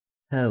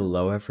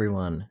Hello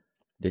everyone,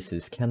 this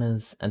is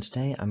Kennas, and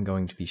today I'm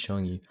going to be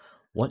showing you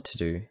what to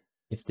do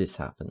if this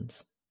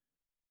happens.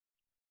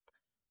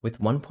 With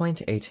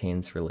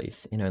 1.18's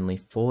release in only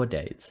 4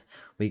 days,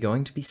 we're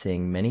going to be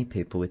seeing many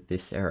people with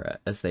this error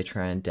as they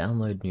try and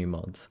download new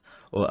mods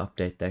or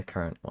update their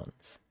current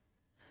ones.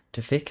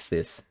 To fix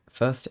this,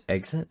 first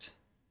exit,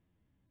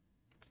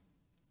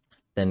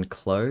 then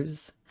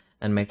close,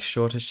 and make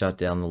sure to shut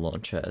down the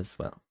launcher as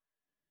well.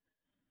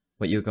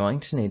 What you're going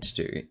to need to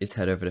do is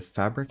head over to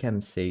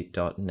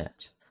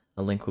fabricmc.net,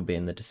 a link will be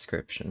in the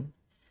description,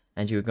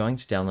 and you're going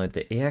to download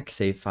the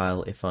exe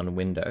file if on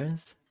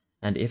Windows,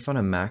 and if on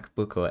a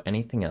MacBook or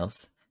anything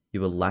else,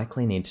 you will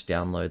likely need to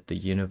download the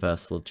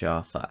universal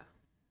jar file.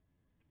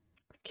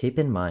 Keep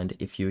in mind,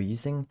 if you're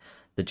using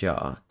the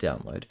jar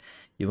download,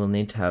 you will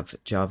need to have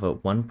Java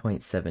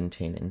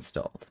 1.17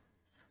 installed.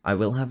 I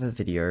will have a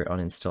video on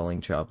installing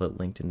Java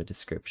linked in the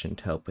description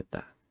to help with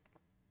that.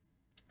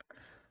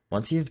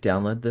 Once you have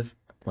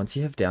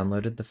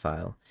downloaded the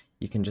file,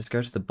 you can just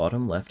go to the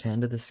bottom left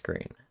hand of the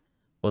screen,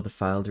 or the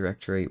file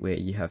directory where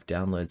you have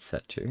downloads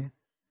set to,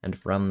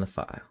 and run the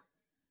file.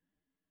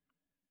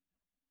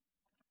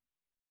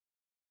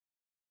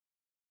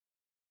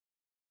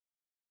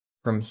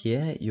 From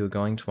here, you are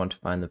going to want to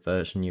find the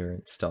version you're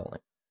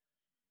installing.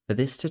 For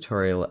this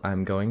tutorial,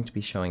 I'm going to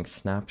be showing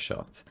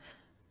snapshots,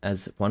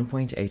 as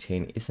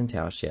 1.18 isn't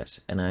out yet,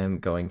 and I am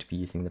going to be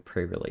using the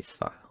pre-release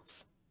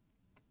files.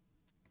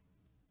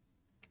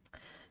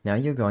 Now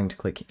you're going to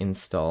click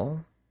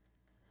Install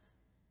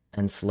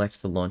and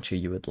select the launcher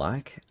you would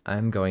like.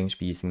 I'm going to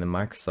be using the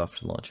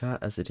Microsoft launcher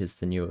as it is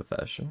the newer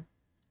version.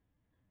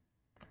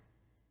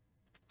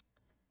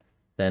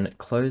 Then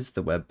close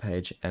the web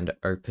page and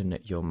open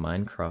your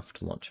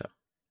Minecraft launcher.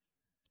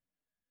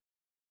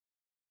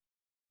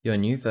 Your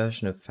new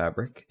version of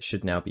Fabric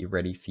should now be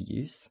ready for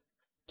use.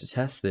 To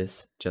test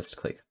this, just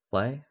click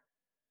Play.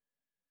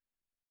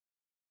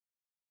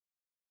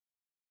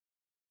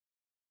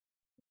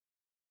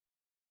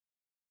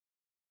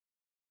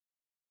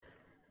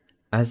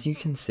 As you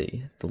can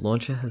see, the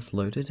launcher has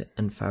loaded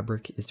and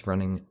Fabric is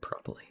running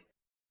properly.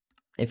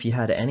 If you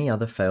had any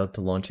other failed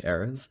to launch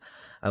errors,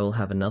 I will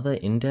have another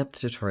in-depth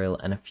tutorial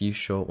and a few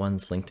short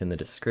ones linked in the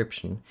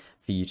description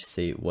for you to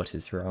see what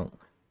is wrong.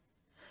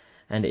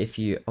 And if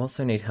you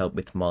also need help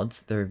with mods,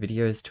 there are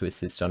videos to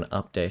assist on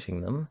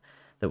updating them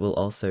that will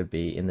also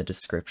be in the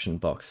description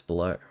box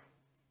below.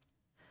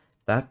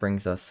 That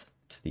brings us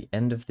to the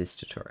end of this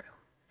tutorial.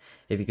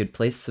 If you could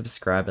please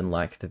subscribe and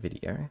like the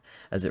video,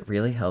 as it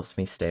really helps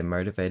me stay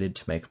motivated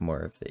to make more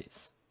of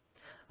these.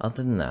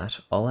 Other than that,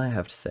 all I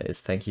have to say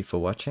is thank you for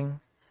watching,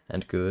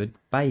 and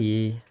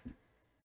goodbye!